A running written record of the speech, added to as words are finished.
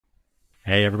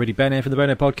Hey everybody, Ben here from the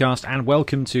Bonehead podcast, and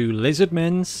welcome to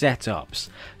Lizardmen Setups.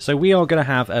 So we are going to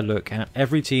have a look at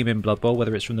every team in Blood Bowl,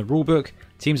 whether it's from the rulebook,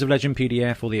 Teams of Legend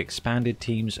PDF, or the expanded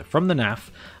teams from the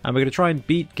NAF, and we're going to try and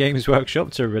beat Games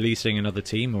Workshop to releasing another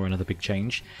team or another big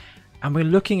change. And we're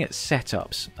looking at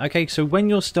setups. Okay, so when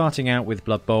you're starting out with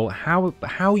Blood Bowl,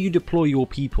 how you deploy your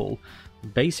people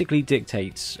basically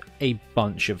dictates a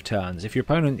bunch of turns. If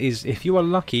you are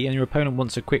lucky and your opponent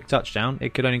wants a quick touchdown,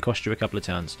 it could only cost you a couple of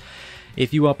turns.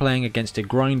 If you are playing against a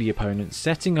grindy opponent,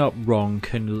 setting up wrong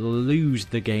can lose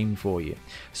the game for you.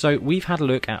 So we've had a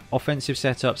look at offensive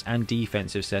setups and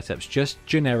defensive setups, just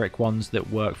generic ones that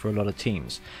work for a lot of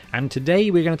teams. And today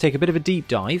we're going to take a bit of a deep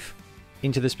dive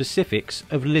into the specifics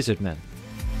of Lizardmen.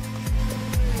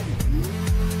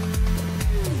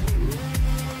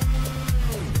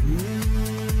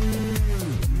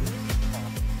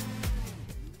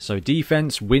 So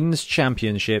defense wins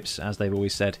championships, as they've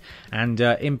always said, and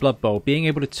in Blood Bowl, being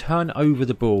able to turn over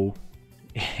the ball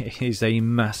is a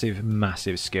massive,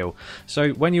 massive skill. So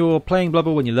when you're playing Blood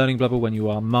Bowl, when you're learning Blood Bowl, when you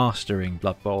are mastering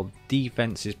Blood Bowl,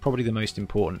 defense is probably the most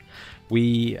important.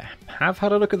 We have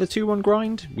had a look at the 2-1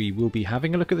 grind. We will be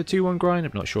having a look at the 2-1 grind.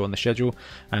 I'm not sure on the schedule,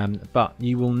 but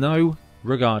you will know,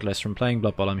 regardless, from playing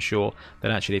Blood Bowl, I'm sure, that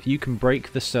actually if you can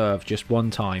break the serve just one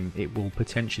time, it will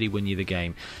potentially win you the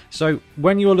game. So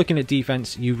when you're looking at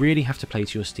defense, you really have to play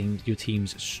to your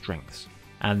team's strengths.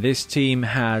 And this team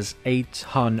has a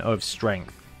ton of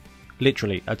strength.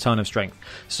 Literally a ton of strength.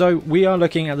 So we are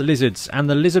looking at the Lizards, and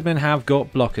the Lizardmen have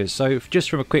got blockers. So just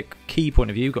from a quick key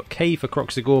point of view, you've got K for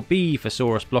Croxigore, B for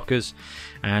Saurus blockers,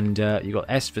 and you've got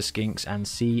S for Skinks and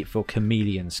C for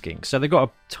Chameleon Skinks. So they've got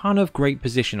a ton of great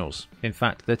positionals. In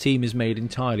fact, the team is made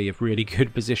entirely of really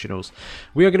good positionals.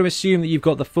 We are going to assume that you've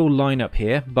got the full lineup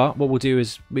here, but what we'll do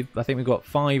is, I think we've got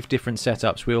 5 different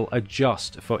setups. We'll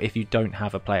adjust for if you don't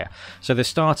have a player. So the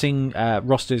starting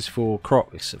rosters for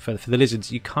Crocs, for the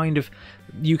Lizards, you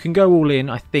can go all in,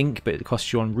 I think, but it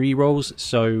costs you on rerolls,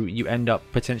 so you end up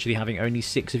potentially having only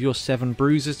 6 of your 7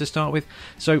 bruisers to start with.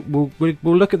 So we'll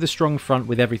look at the strong front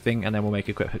with everything, and then we'll make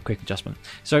a quick adjustment.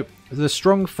 So the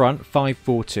strong front,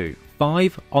 5-4-2,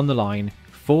 5 on the line,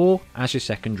 4 as your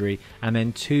secondary, and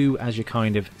then 2 as your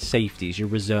kind of safeties, your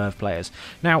reserve players.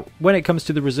 Now, when it comes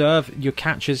to the reserve, your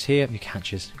catchers here,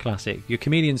 classic, your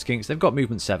Chameleon Skinks, they've got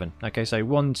movement 7. Okay, so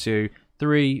 1, 2,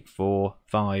 3, 4,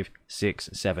 5, 6,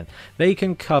 7. They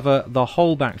can cover the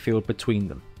whole backfield between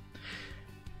them.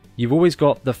 You've always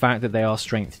got the fact that they are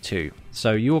strength 2.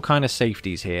 So your kind of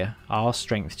safeties here are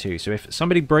strength 2. So if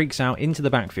somebody breaks out into the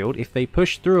backfield, if they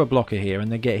push through a blocker here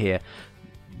and they get here,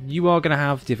 you are going to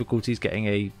have difficulties getting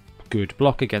a good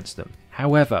block against them.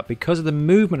 However, because of the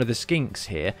movement of the Skinks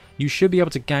here, you should be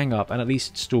able to gang up and at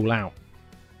least stall out.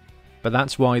 But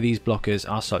that's why these blockers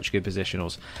are such good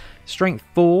positionals. Strength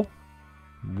 4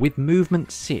 with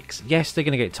movement 6. Yes, they're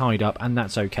going to get tied up, and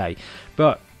that's okay.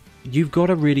 But you've got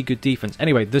a really good defense.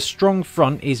 Anyway, the strong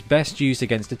front is best used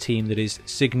against a team that is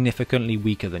significantly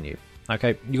weaker than you.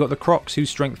 Okay, you've got the Crocs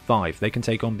who's strength 5. They can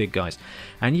take on big guys.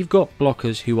 And you've got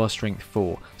blockers who are strength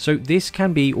 4. So this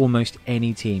can be almost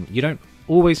any team. You don't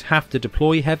always have to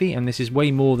deploy heavy, and this is way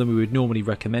more than we would normally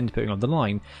recommend putting on the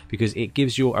line, because it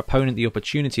gives your opponent the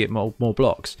opportunity at more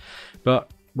blocks. But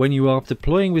when you are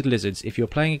deploying with Lizards, if you're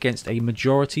playing against a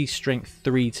majority strength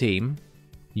 3 team,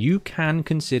 you can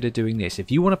consider doing this.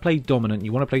 If you want to play dominant,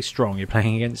 you want to play strong, you're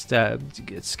playing against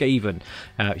Skaven,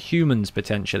 humans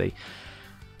potentially,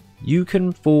 you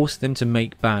can force them to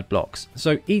make bad blocks.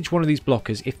 So each one of these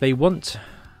blockers, if they want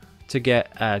to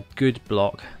get a good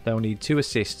block, they'll need 2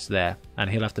 assists there, and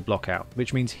he'll have to block out,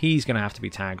 which means he's going to have to be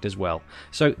tagged as well.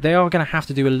 So they are going to have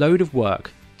to do a load of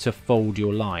work to fold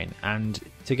your line, and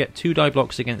to get 2 die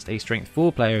blocks against a strength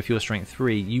 4 player, if you're strength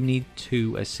 3, you need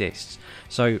 2 assists.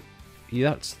 So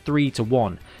that's 3 to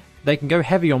 1. They can go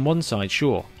heavy on one side,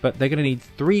 sure, but they're going to need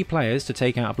 3 players to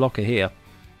take out a blocker here.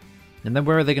 And then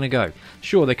where are they going to go?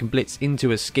 Sure, they can blitz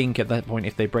into a Skink at that point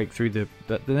if they break through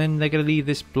but then they're going to leave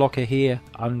this blocker here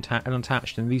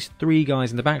unattached, and these 3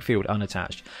 guys in the backfield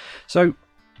unattached. So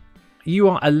you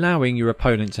are allowing your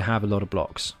opponent to have a lot of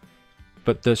blocks.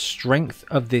 But the strength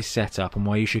of this setup, and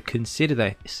why you should consider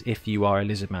this if you are a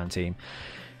Lizardman team,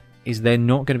 is they're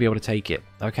not going to be able to take it.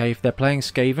 Okay, if they're playing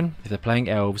Skaven, if they're playing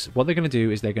Elves, what they're going to do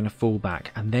is they're going to fall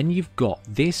back. And then you've got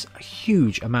this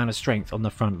huge amount of strength on the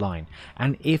front line.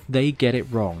 And if they get it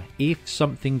wrong, if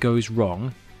something goes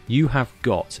wrong, you have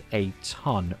got a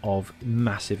ton of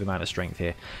massive amount of strength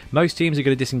here. Most teams are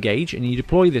going to disengage, and you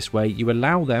deploy this way, you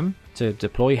allow them to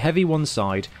deploy heavy one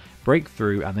side, break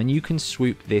through, and then you can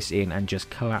swoop this in and just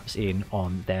collapse in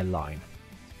on their line.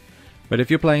 But if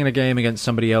you're playing a game against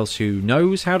somebody else who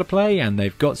knows how to play and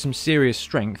they've got some serious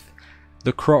strength,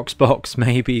 the Crocs box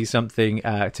may be something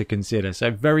to consider. So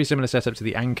very similar setup to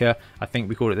the anchor. I think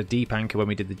we called it the deep anchor when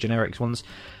we did the generics ones.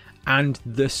 And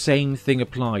the same thing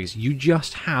applies. You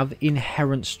just have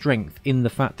inherent strength in the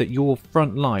fact that your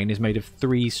front line is made of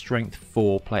 3 strength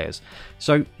 4 players.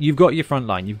 So you've got your front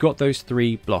line, you've got those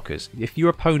 3 blockers. If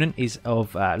your opponent is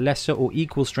of lesser or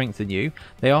equal strength than you,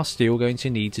 they are still going to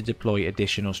need to deploy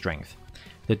additional strength.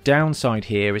 The downside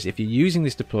here is if you're using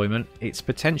this deployment, it's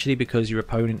potentially because your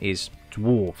opponent is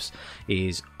dwarves,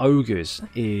 is ogres,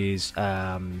 is,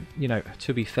 you know,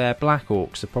 to be fair, black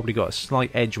orcs have probably got a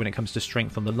slight edge when it comes to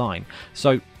strength on the line.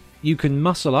 So you can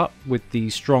muscle up with the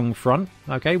strong front,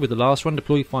 okay, with the last one,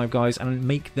 deploy 5 guys and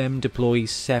make them deploy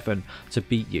 7 to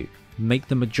beat you. Make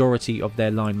the majority of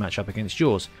their line match up against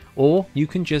yours. Or you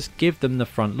can just give them the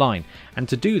front line. And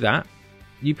to do that,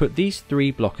 you put these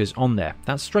 3 blockers on there.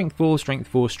 That's strength 4, strength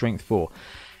 4, strength 4.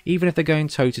 Even if they're going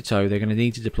toe-to-toe, they're going to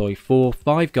need to deploy 4,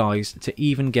 5 guys to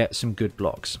even get some good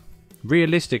blocks.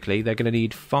 Realistically, they're going to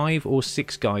need 5 or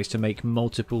 6 guys to make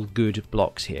multiple good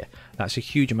blocks here. That's a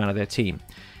huge amount of their team.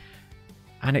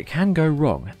 And it can go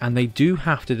wrong, and they do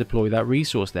have to deploy that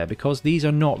resource there because these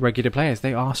are not regular players,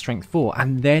 they are strength 4.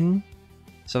 And then,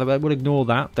 so they will ignore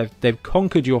that, they've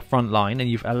conquered your front line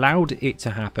and you've allowed it to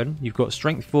happen. You've got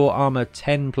strength 4 armor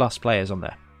 10 plus players on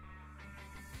there.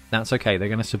 That's okay, they're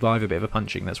going to survive a bit of a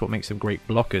punching. That's what makes them great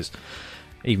blockers.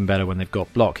 Even better when they've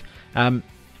got block.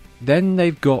 Then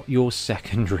they've got your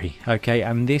secondary, okay?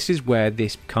 And this is where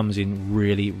this comes in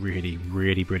really, really,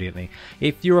 really brilliantly.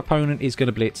 If your opponent is going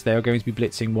to blitz, they are going to be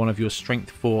blitzing one of your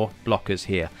strength 4 blockers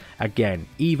here. Again,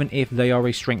 even if they are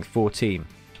a strength 4 team,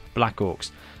 Black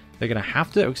Orcs, they're going to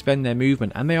have to expend their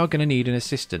movement and they are going to need an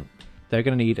assistant. They're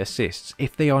going to need assists.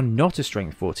 If they are not a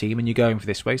strength 4 team and you're going for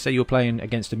this way, say you're playing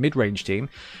against a mid-range team,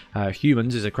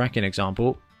 humans is a cracking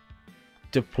example,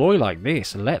 deploy like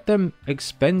this. Let them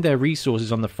expend their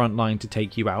resources on the front line to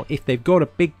take you out. If they've got a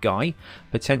big guy,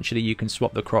 potentially you can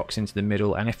swap the Crocs into the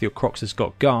middle, and if your Crocs has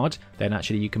got guard, then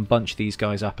actually you can bunch these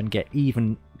guys up and get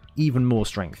even more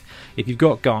strength. If you've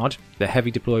got guard, the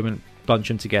heavy deployment, bunch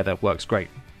them together, works great.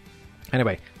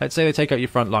 Anyway, let's say they take out your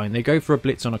front line, they go for a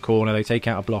blitz on a corner, they take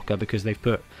out a blocker because they've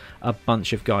put a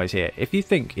bunch of guys here. If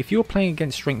you're playing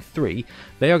against strength 3,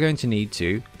 they are going to need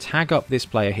to tag up this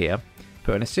player here,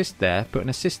 put an assist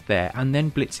there, and then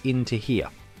blitz into here.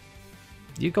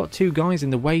 You've got 2 guys in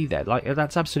the way there, like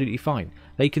that's absolutely fine.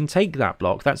 They can take that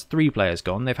block, that's 3 players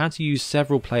gone, they've had to use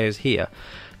several players here.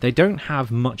 They don't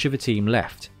have much of a team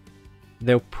left.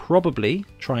 They'll probably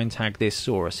try and tag this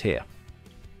Saurus here.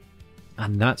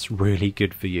 And that's really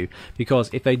good for you, because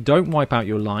if they don't wipe out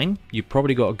your line, you've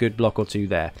probably got a good block or 2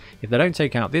 there. If they don't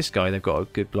take out this guy, they've got a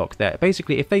good block there.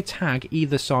 Basically, if they tag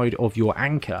either side of your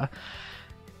anchor,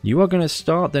 you are going to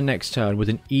start the next turn with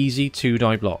an easy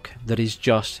 2-die block that is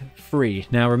just free.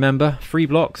 Now remember, free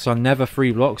blocks are never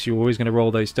free blocks. You're always going to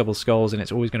roll those double skulls and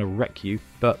it's always going to wreck you.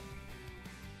 But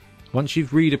once you've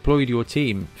redeployed your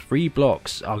team, free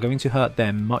blocks are going to hurt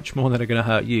them much more than they're going to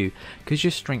hurt you, because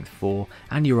you're strength 4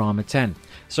 and your armor 10.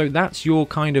 So that's your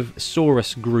kind of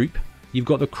Saurus group. You've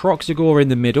got the Croxagore in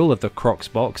the middle of the Crocs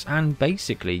box, and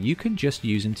basically you can just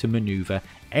use him to maneuver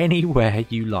anywhere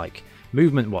you like.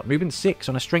 Movement what? Movement 6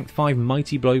 on a strength 5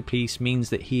 mighty blow piece means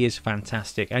that he is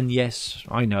fantastic. And yes,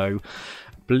 I know,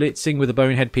 blitzing with a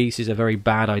bonehead piece is a very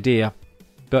bad idea,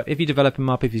 but if you develop him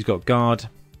up, if he's got guard,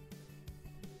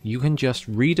 you can just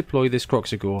redeploy this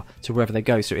Croxagore to wherever they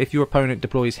go. So if your opponent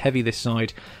deploys heavy this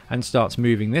side and starts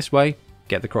moving this way,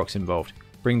 get the Crocs involved.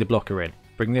 Bring the blocker in.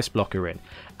 Bring this blocker in.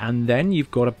 And then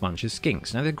you've got a bunch of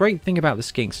skinks. Now the great thing about the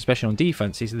skinks, especially on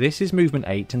defense, is this is movement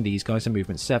 8 and these guys are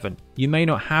movement 7. You may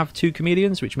not have 2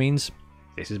 chameleons, which means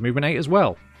this is movement 8 as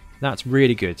well. That's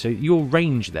really good. So your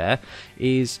range there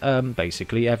is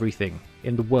basically everything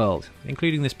in the world,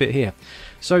 including this bit here.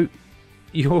 So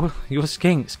your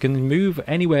skinks can move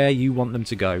anywhere you want them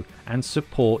to go and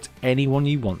support anyone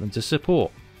you want them to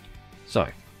support. So,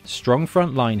 strong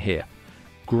front line here.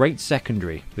 Great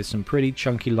secondary with some pretty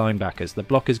chunky linebackers. The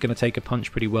blocker's going to take a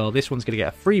punch pretty well. This one's going to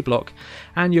get a free block,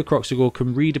 and your Croxagore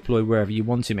can redeploy wherever you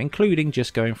want him, including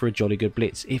just going for a jolly good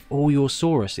blitz. If all your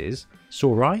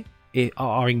Sauri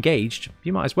are engaged,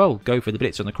 you might as well go for the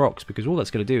blitz on the Crocs, because all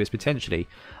that's going to do is potentially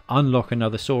unlock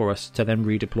another Saurus to then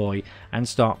redeploy and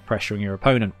start pressuring your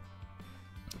opponent.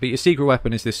 But your secret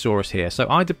weapon is this Saurus here. So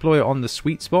I deploy it on the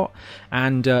sweet spot,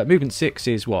 and movement 6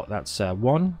 is what? That's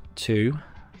 1, 2,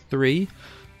 3,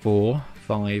 4,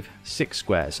 5, 6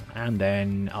 squares, and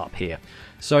then up here.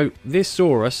 So this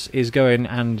Saurus is going,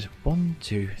 and 1,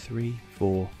 2, 3,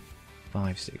 4,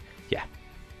 5, 6. Yeah.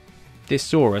 this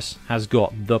Saurus has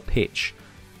got the pitch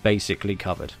basically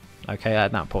covered, okay,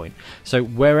 at that point. So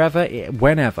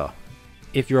whenever,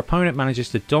 if your opponent manages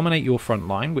to dominate your front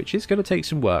line, which is going to take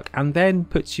some work, and then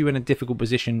puts you in a difficult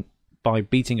position by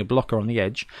beating a blocker on the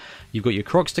edge, you've got your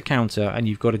Crocs to counter, and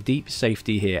you've got a deep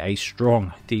safety here, a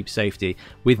strong deep safety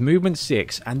with movement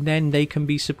 6, and then they can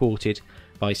be supported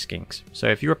by skinks. So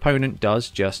if your opponent does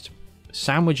just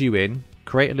sandwich you in,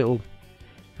 create a little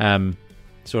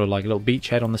sort of like a little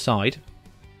beachhead on the side,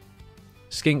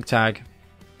 skink tag,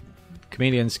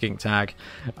 chameleon skink tag,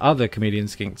 other chameleon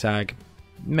skink tag,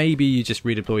 maybe you just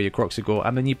redeploy your Croxagore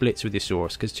and then you blitz with your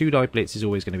Saurus, because 2-die blitz is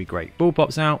always going to be great. Ball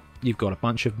pops out, you've got a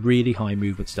bunch of really high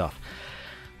movement stuff.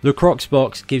 The Crocs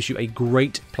box gives you a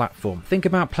great platform. Think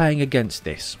about playing against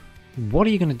this. What are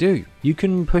you going to do? You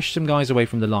can push some guys away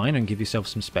from the line and give yourself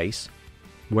some space.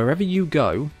 Wherever you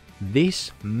go,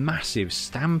 this massive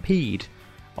stampede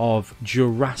of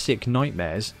Jurassic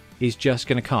nightmares is just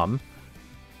going to come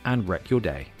and wreck your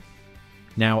day.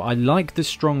 Now, I like the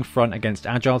strong front against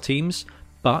agile teams,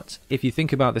 but if you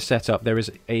think about the setup, there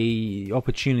is a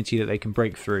opportunity that they can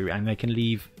break through and they can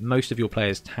leave most of your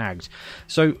players tagged.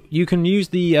 So you can use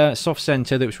the soft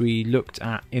center that we looked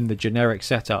at in the generic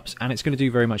setups, and it's going to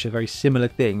do very much a very similar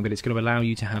thing, but it's going to allow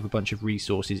you to have a bunch of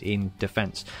resources in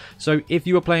defense. So if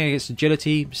you are playing against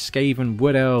agility, Skaven,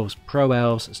 Wood Elves, Pro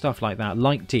Elves, stuff like that,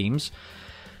 light teams,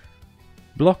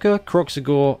 blocker,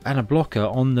 Croxagore, and a blocker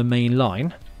on the main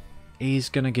line is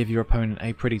going to give your opponent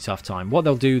a pretty tough time. What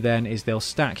they'll do then is they'll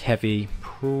stack heavy,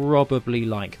 probably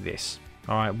like this.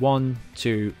 Alright, 1,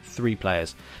 2, 3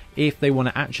 players. If they want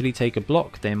to actually take a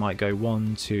block, they might go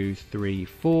 1, 2, 3,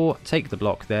 4, take the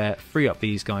block there, free up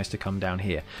these guys to come down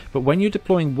here. But when you're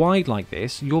deploying wide like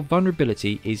this, your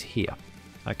vulnerability is here.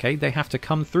 Okay, they have to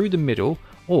come through the middle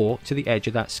or to the edge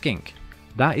of that skink.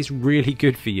 That is really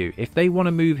good for you. If they want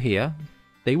to move here,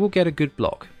 they will get a good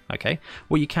block. Okay,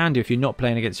 what you can do if you're not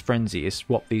playing against Frenzy is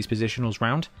swap these positionals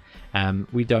round.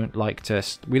 We like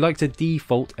to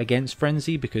default against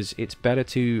Frenzy because it's better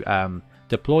to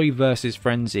deploy versus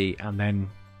Frenzy and then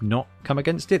not come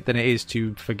against it than it is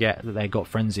to forget that they got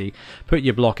Frenzy, put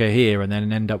your blocker here and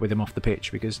then end up with him off the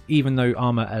pitch, because even though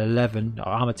armor 11 or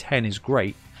armor 10 is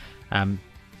great,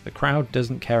 the crowd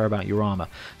doesn't care about your armor.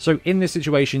 So in this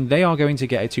situation, they are going to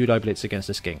get a 2-die blitz against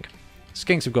a skink.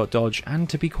 Skinks have got dodge, and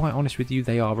to be quite honest with you,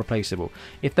 they are replaceable.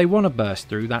 If they want to burst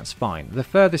through, that's fine. The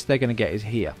furthest they're going to get is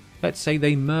here. Let's say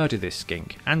they murder this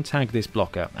skink, and tag this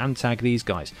blocker, and tag these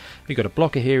guys. We've got a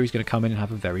blocker here who's going to come in and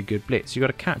have a very good blitz. You've got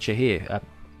a catcher here,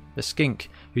 a skink,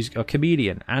 who's a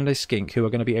chameleon, and a skink who are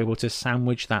going to be able to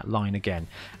sandwich that line again.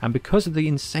 And because of the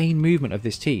insane movement of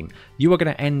this team, you are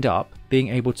going to end up being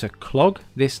able to clog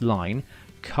this line,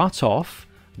 cut off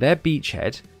their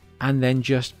beachhead, and then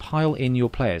just pile in your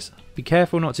players. Be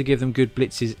careful not to give them good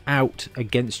blitzes out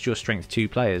against your strength 2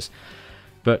 players,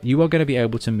 but you are going to be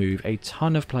able to move a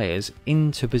ton of players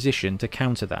into position to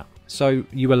counter that. So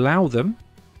you allow them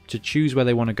to choose where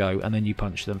they want to go, and then you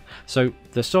punch them. So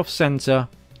the soft center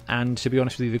and, to be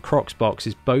honest with you, the Crocs box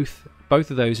is both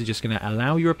of those are just going to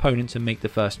allow your opponent to make the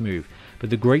first move. But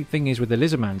the great thing is with the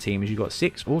Lizardman team is you've got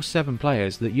 6 or 7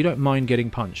 players that you don't mind getting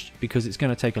punched, because it's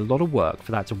going to take a lot of work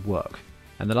for that to work.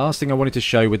 And the last thing I wanted to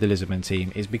show with the Lizardmen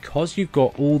team is because you've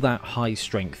got all that high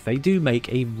strength, they do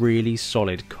make a really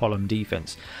solid column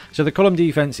defense. So the column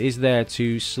defense is there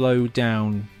to slow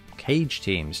down cage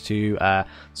teams, to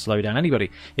slow down anybody.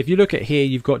 If you look at here,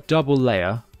 you've got double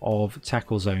layer of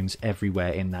tackle zones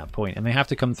everywhere in that point, and they have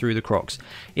to come through the Crocs.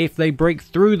 If they break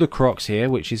through the Crocs here,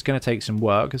 which is going to take some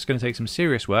work, it's going to take some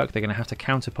serious work, they're going to have to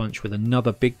counterpunch with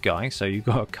another big guy. So you've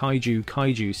got a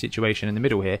kaiju situation in the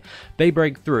middle here. They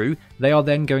break through, they are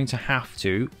then going to have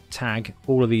to tag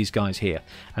all of these guys here,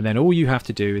 and then all you have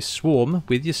to do is swarm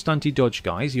with your stunty dodge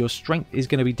guys. Your strength is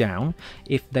going to be down.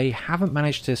 If they haven't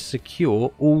managed to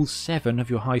secure all 7 of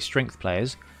your high strength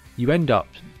players, you end up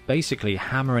basically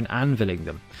hammer and anviling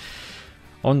them.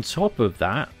 On top of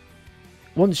that,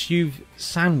 once you've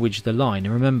sandwiched the line,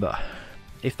 and remember,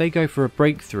 if they go for a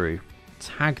breakthrough,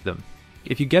 tag them.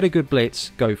 If you get a good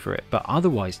blitz, go for it, but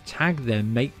otherwise tag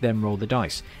them, make them roll the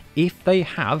dice. If they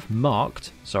have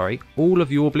marked, all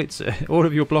of your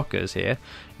blockers here,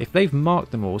 if they've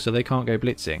marked them all so they can't go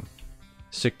blitzing,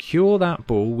 secure that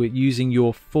ball with using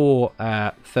your 4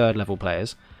 third level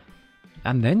players,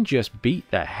 and then just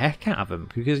beat the heck out of them,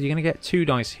 because you're going to get 2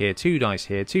 dice here, 2 dice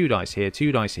here, 2 dice here,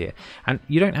 2 dice here, and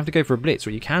you don't have to go for a blitz.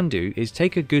 What you can do is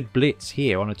take a good blitz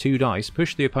here on a 2 dice,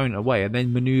 push the opponent away, and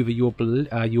then maneuver your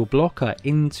blocker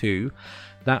into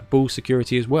that ball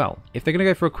security as well. If they're going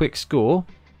to go for a quick score,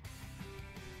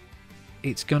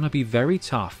 it's going to be very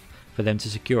tough for for them to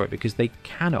secure it, because they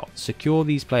cannot secure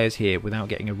these players here without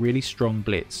getting a really strong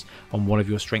blitz on one of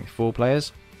your strength 4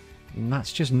 players. And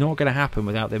that's just not going to happen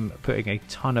without them putting a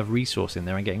ton of resource in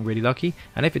there and getting really lucky.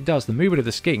 And if it does, the movement of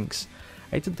the skinks,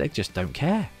 they just don't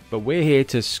care. But we're here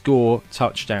to score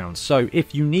touchdowns. So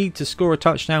if you need to score a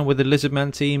touchdown with the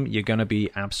Lizardman team, you're going to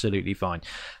be absolutely fine.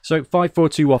 So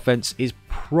 5-4-2 offense is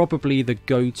probably the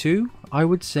go-to, I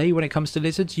would say, when it comes to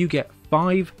Lizards. You get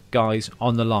 5 guys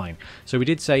on the line. So we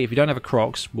did say if you don't have a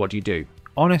Crocs, what do?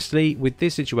 Honestly, with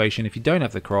this situation, if you don't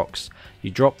have the Crocs,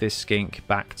 you drop this skink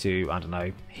back to, I don't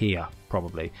know, here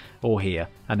probably, or here,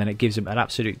 and then it gives them an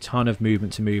absolute ton of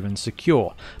movement to move and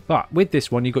secure. But with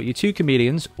this one, you've got your 2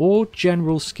 chameleons or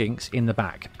general skinks in the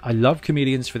back. I love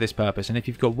chameleons for this purpose, and if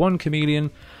you've got 1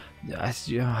 chameleon, I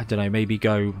don't know, maybe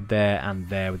go there and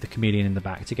there with the chameleon in the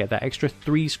back to get that extra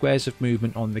 3 squares of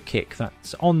movement on the kick.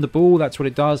 That's on the ball, that's what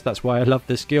it does, that's why I love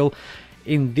the skill.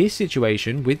 In this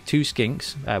situation, with 2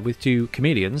 skinks, with 2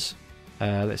 chameleons,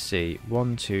 let's see,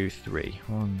 1, 2, 3,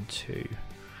 1, 2,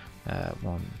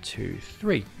 1, 2,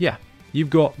 3. Yeah, you've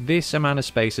got this amount of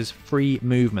space as free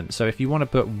movement. So if you want to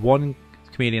put 1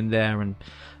 chameleon there and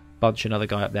bunch another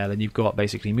guy up there, then you've got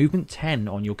basically movement 10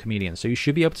 on your chameleon. So you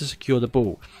should be able to secure the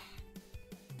ball.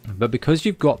 But because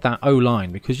you've got that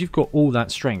O-line, because you've got all that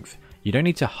strength, you don't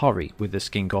need to hurry with the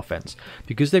skink offense.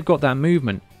 Because they've got that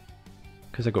movement,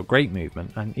 because they've got great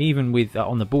movement, and even with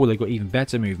on the ball they've got even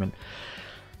better movement,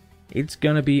 it's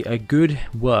going to be a good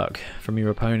work from your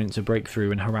opponent to break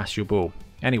through and harass your ball.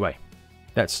 Anyway,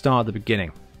 let's start at the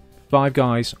beginning. 5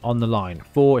 guys on the line.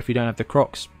 4 if you don't have the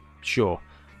Crocs, sure.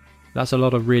 That's a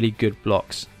lot of really good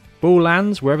blocks. Ball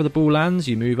lands, wherever the ball lands,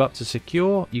 you move up to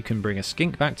secure. You can bring a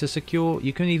skink back to secure.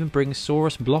 You can even bring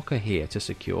Saurus blocker here to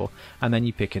secure, and then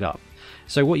you pick it up.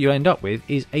 So what you end up with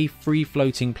is a free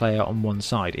floating player on one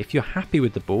side. If you're happy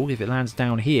with the ball, if it lands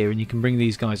down here and you can bring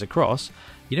these guys across,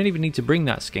 you don't even need to bring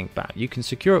that skink back. You can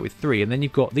secure it with 3, and then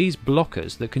you've got these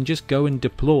blockers that can just go and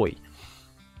deploy.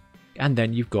 And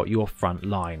then you've got your front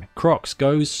line. Crocs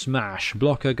goes smash,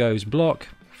 blocker goes block,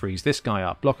 freeze this guy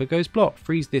up, blocker goes block,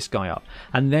 freeze this guy up.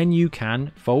 And then you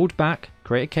can fold back,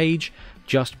 create a cage,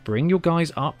 just bring your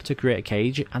guys up to create a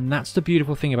cage. And that's the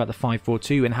beautiful thing about the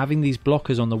 5-4-2 and having these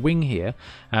blockers on the wing here.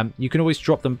 You can always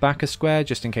drop them back a square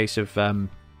just in case of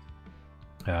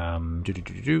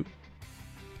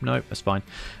no, that's fine.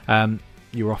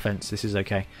 Your offense, this is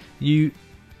okay. You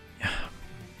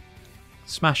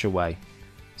smash away,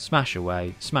 smash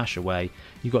away, smash away.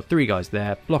 You've got 3 guys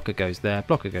there, blocker goes there,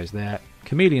 blocker goes there.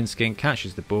 Chameleon skink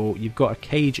catches the ball. You've got a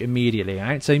cage immediately,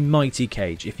 and it's a mighty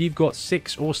cage. If you've got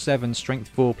 6 or 7 strength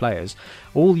 4 players,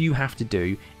 all you have to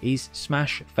do is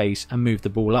smash, face, and move the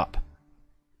ball up.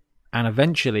 And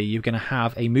eventually you're going to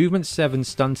have a movement 7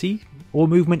 stunty or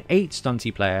movement 8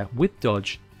 stunty player with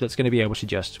dodge that's going to be able to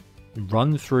just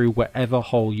run through whatever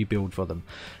hole you build for them.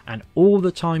 And all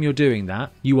the time you're doing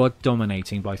that, you are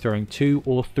dominating by throwing 2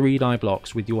 or 3 die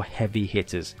blocks with your heavy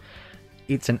hitters.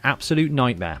 It's an absolute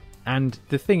nightmare. And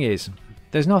the thing is,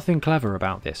 there's nothing clever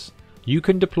about this. You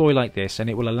can deploy like this and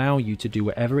it will allow you to do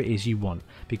whatever it is you want,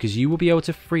 because you will be able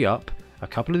to free up a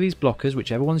couple of these blockers,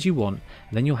 whichever ones you want,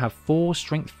 and then you'll have 4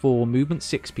 strength 4 movement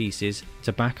 6 pieces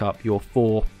to back up your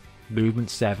 4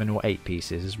 movement 7 or 8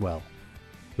 pieces as well.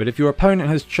 But if your opponent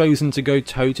has chosen to go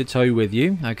toe-to-toe with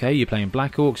you, okay, you're playing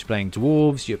Black Orcs, you're playing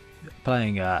Dwarves, you're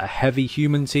playing a heavy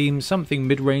human team, something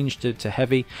mid-range to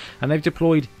heavy, and they've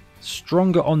deployed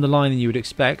stronger on the line than you would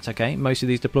expect, okay, most of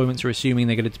these deployments are assuming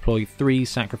they're going to deploy 3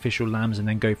 sacrificial lambs and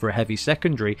then go for a heavy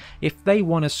secondary. If they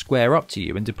want to square up to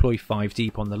you and deploy 5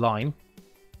 deep on the line,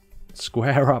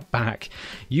 square up back.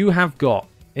 You have got,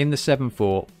 in the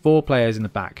 7-4, 4 players in the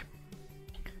back.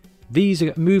 These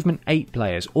are movement 8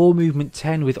 players or movement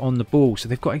 10 with on the ball, so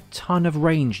they've got a ton of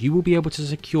range. You will be able to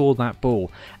secure that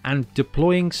ball, and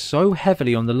deploying so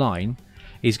heavily on the line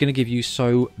is going to give you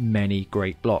so many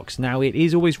great blocks. Now, it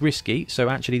is always risky, so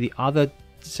actually the other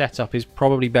setup is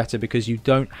probably better because you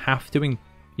don't have to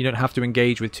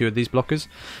engage with 2 of these blockers.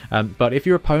 But if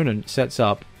your opponent sets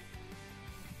up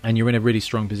and you're in a really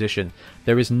strong position,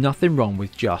 there is nothing wrong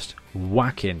with just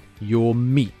whacking your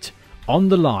meat on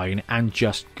the line and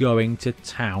just going to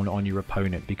town on your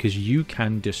opponent, because you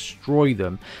can destroy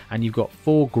them, and you've got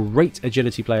 4 great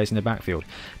agility players in the backfield.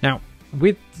 Now,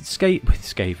 with the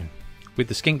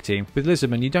skink team, with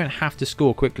Lizardmen, you don't have to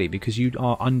score quickly because you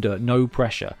are under no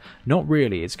pressure. Not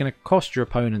really. It's going to cost your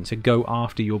opponent to go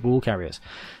after your ball carriers.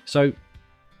 So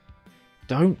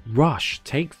don't rush.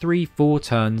 Take 3-4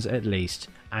 turns at least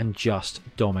and just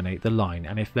dominate the line.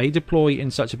 And if they deploy in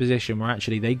such a position where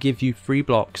actually they give you free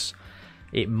blocks,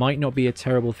 it might not be a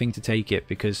terrible thing to take it,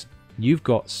 because you've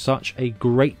got such a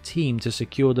great team to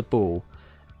secure the ball.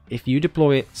 If you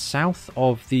deploy it south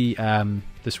of the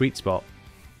sweet spot,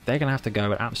 they're going to have to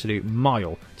go an absolute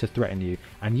mile to threaten you.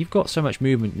 And you've got so much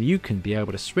movement, you can be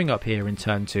able to swing up here in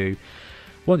turn 2.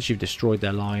 Once you've destroyed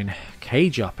their line,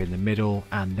 cage up in the middle,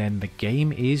 and then the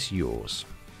game is yours.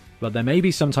 But there may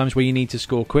be some times where you need to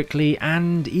score quickly,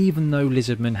 and even though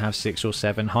Lizardmen have 6 or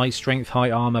 7 high strength, high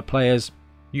armor players,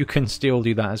 you can still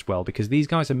do that as well, because these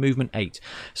guys are movement 8.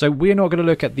 So we're not going to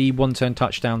look at the one-turn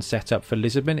touchdown setup for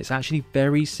Lizardmen. It's actually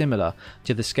very similar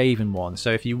to the Skaven one.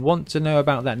 So if you want to know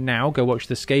about that now, go watch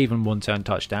the Skaven one-turn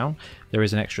touchdown. There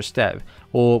is an extra step.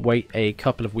 Or wait a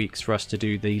couple of weeks for us to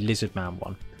do the Lizardman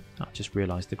one. I just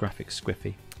realised the graphics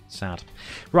squiffy. Sad.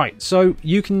 Right, so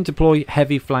you can deploy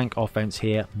heavy flank offense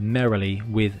here merrily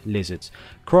with Lizards.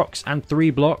 Crocs and 3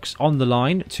 blocks on the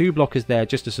line. 2 blockers there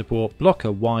just to support.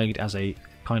 Blocker wide as a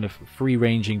kind of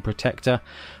free-ranging protector.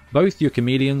 Both your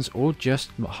chameleons or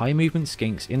just high movement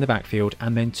skinks in the backfield,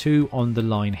 and then 2 on the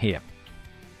line here.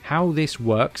 How this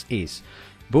works is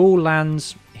ball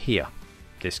lands here.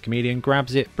 This chameleon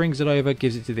grabs it, brings it over,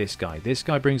 gives it to this guy. This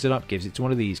guy brings it up, gives it to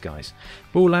one of these guys.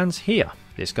 Ball lands here.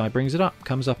 This guy brings it up,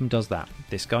 comes up and does that.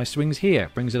 This guy swings here,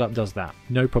 brings it up, does that.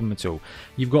 No problem at all.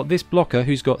 You've got this blocker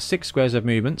who's got 6 squares of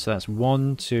movement. So that's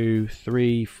 1, 2,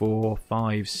 3, 4,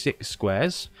 5, 6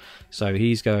 squares. So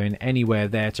he's going anywhere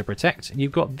there to protect. And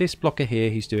you've got this blocker here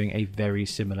who's doing a very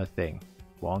similar thing.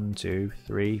 1, 2,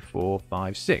 3, 4,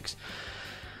 5, 6.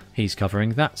 He's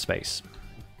covering that space.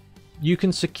 You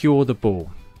can secure the ball,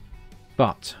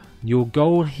 but your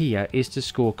goal here is to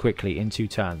score quickly in 2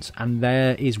 turns, and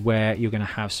there is where you're going to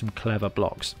have some clever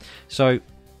blocks. So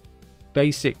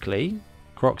basically,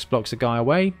 Crocs blocks a guy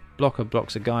away, blocker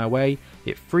blocks a guy away.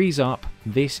 It frees up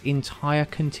this entire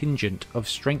contingent of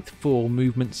strength 4,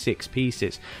 movement 6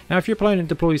 pieces. Now if your opponent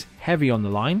deploys heavy on the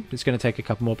line, it's going to take a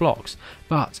couple more blocks.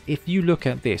 But if you look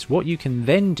at this, what you can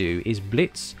then do is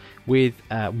blitz with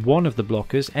one of the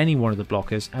blockers, any one of the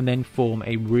blockers, and then form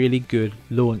a really good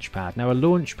launch pad. Now a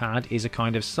launch pad is a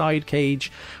kind of side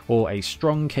cage or a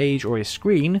strong cage or a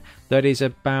screen that is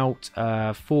about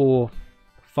 4-5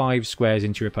 squares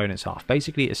into your opponent's half.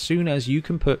 Basically, as soon as you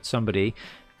can put somebody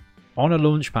on a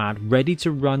launch pad ready to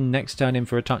run next turn in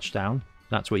for a touchdown,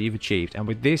 that's what you've achieved. And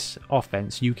with this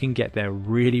offense, you can get there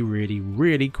really, really,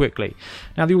 really quickly.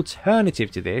 Now, the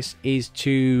alternative to this is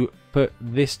to put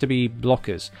this to be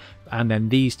blockers and then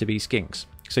these to be skinks.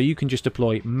 So you can just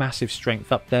deploy massive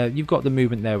strength up there. You've got the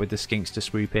movement there with the skinks to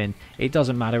swoop in. It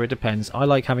doesn't matter, it depends. I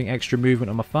like having extra movement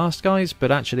on my fast guys,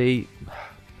 but actually,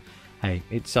 hey,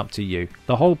 it's up to you.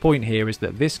 The whole point here is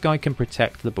that this guy can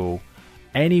protect the ball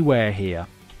anywhere here.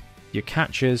 Your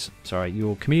catchers,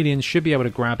 your chameleons should be able to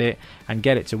grab it and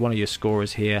get it to one of your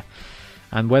scorers here.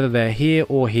 And whether they're here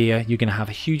or here, you're going to have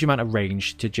a huge amount of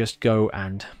range to just go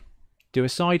and do a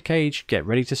side cage, get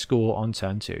ready to score on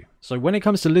turn 2. So when it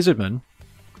comes to Lizardmen,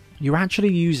 you're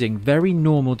actually using very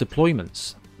normal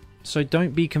deployments. So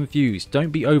don't be confused.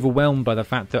 Don't be overwhelmed by the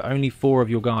fact that only 4 of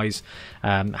your guys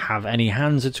have any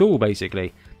hands at all,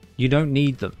 basically. You don't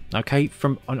need them, okay?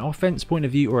 From an offense point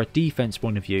of view or a defense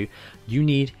point of view, you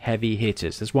need heavy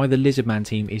hitters. That's why the Lizardman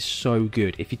team is so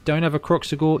good. If you don't have a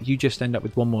Crocsagore, you just end up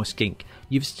with 1 more skink.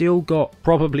 You've still got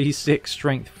probably 6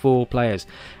 strength 4 players.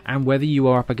 And whether you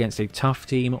are up against a tough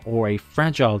team or a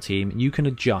fragile team, you can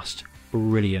adjust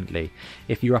brilliantly.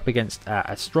 If you're up against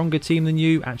a stronger team than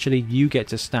you, actually you get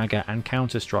to stagger and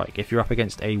counter strike. If you're up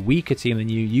against a weaker team than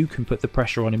you can put the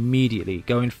pressure on immediately,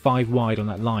 going 5 wide on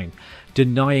that line,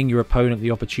 denying your opponent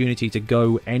the opportunity to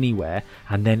go anywhere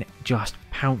and then just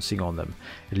pouncing on them.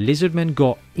 Lizardmen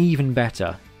got even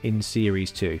better in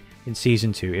Series 2, in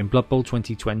Season 2, in Blood Bowl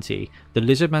 2020. The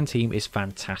Lizardman team is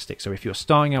fantastic. So if you're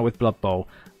starting out with Blood Bowl,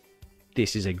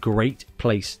 this is a great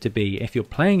place to be. If you're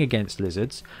playing against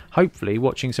lizards, hopefully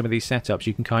watching some of these setups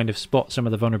you can kind of spot some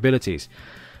of the vulnerabilities.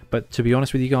 But to be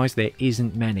honest with you guys, there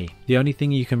isn't many. The only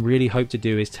thing you can really hope to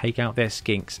do is take out their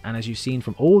skinks, and as you've seen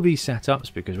from all these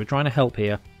setups, because we're trying to help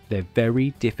here, they're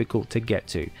very difficult to get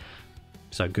to.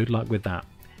 So good luck with that.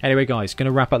 Anyway guys, going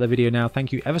to wrap up the video now.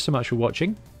 Thank you ever so much for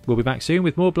watching. We'll be back soon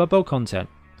with more Blood Bowl content.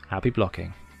 Happy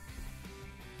blocking.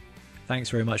 Thanks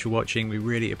very much for watching. We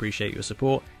really appreciate your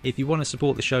support. If you want to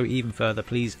support the show even further,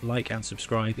 please like and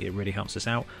subscribe. It really helps us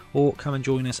out. Or come and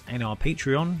join us in our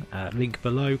Patreon, link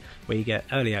below, where you get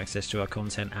early access to our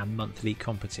content and monthly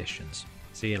competitions.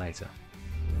 See you later.